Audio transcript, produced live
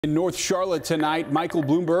In North Charlotte tonight, Michael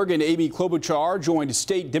Bloomberg and Amy Klobuchar joined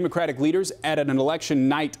state Democratic leaders at an election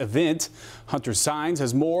night event. Hunter Sines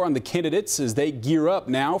has more on the candidates as they gear up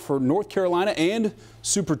now for North Carolina and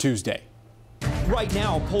Super Tuesday. Right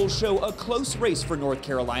now, polls show a close race for North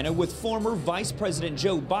Carolina with former Vice President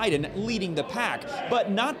Joe Biden leading the pack, but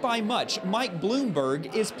not by much. Mike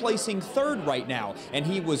Bloomberg is placing third right now, and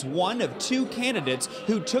he was one of two candidates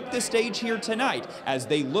who took the stage here tonight as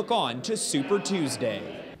they look on to Super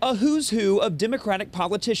Tuesday. A who's who of Democratic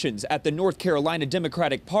politicians at the North Carolina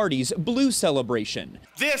Democratic Party's Blue Celebration.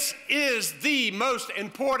 This is the most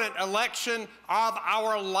important election of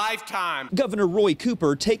our lifetime. Governor Roy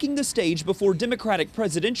Cooper taking the stage before Democratic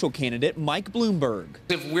presidential candidate Mike Bloomberg.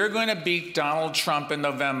 If we're going to beat Donald Trump in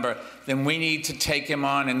November, then we need to take him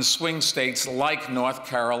on in swing states like North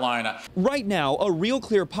Carolina. Right now, a Real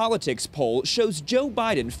Clear Politics poll shows Joe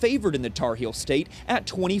Biden favored in the Tar Heel state at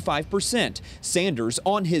 25%. Sanders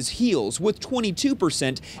on his heels with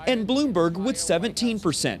 22% and Bloomberg with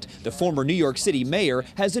 17%. The former New York City mayor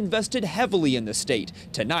has invested heavily in the state.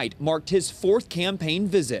 Tonight marked his fourth campaign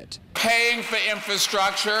visit. Paying for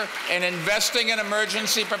infrastructure and investing in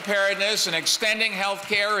emergency preparedness and extending health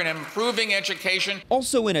care and improving education.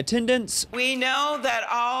 Also in attendance, we know that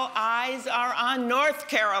all eyes are on North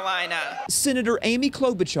Carolina. Senator Amy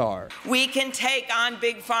Klobuchar. We can take on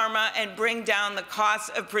Big Pharma and bring down the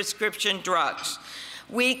cost of prescription drugs.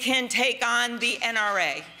 We can take on the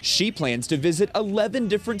NRA. She plans to visit 11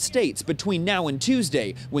 different states between now and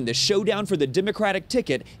Tuesday when the showdown for the Democratic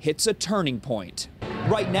ticket hits a turning point.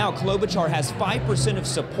 Right now, Klobuchar has 5% of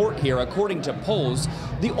support here, according to polls.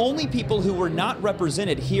 The only people who were not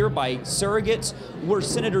represented here by surrogates were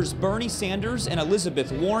Senators Bernie Sanders and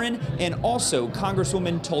Elizabeth Warren, and also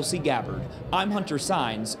Congresswoman Tulsi Gabbard. I'm Hunter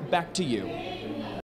Sines. Back to you.